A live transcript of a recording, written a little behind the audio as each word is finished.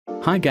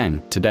Hi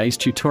gang, today's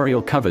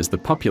tutorial covers the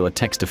popular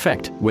text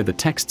effect, where the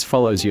text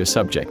follows your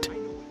subject.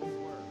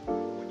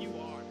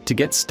 To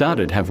get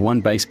started, have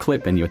one base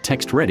clip and your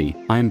text ready.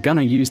 I am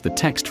gonna use the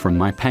text from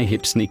my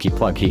payhip sneaky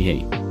plug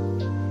hee.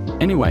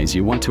 Anyways,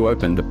 you want to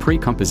open the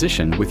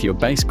pre-composition with your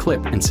base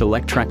clip and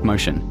select track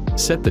motion.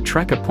 Set the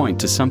tracker point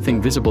to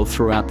something visible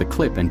throughout the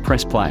clip and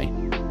press play.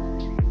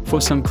 For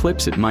some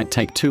clips it might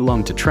take too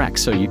long to track,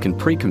 so you can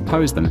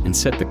pre-compose them and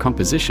set the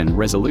composition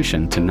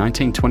resolution to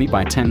 1920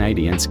 by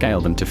 1080 and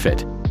scale them to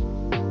fit.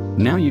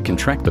 Now you can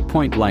track the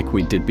point like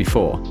we did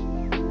before.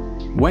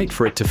 Wait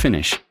for it to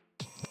finish.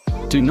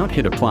 Do not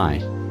hit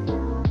apply.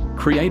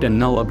 Create a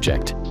null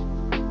object.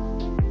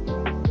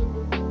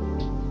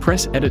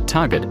 Press edit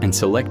target and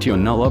select your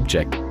null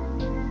object.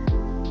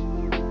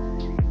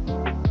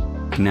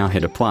 Now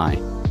hit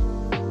apply.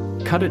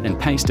 Cut it and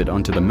paste it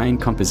onto the main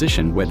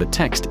composition where the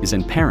text is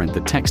and parent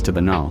the text to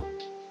the null.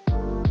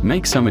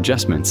 Make some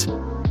adjustments.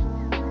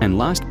 And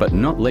last but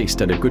not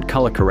least, add a good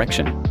color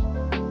correction.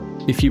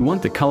 If you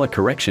want the color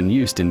correction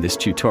used in this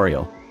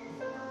tutorial,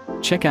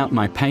 check out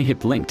my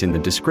payhip linked in the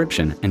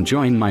description and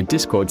join my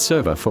Discord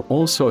server for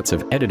all sorts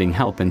of editing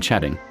help and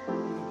chatting.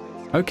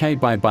 Okay,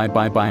 bye,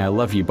 I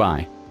love you,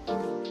 bye.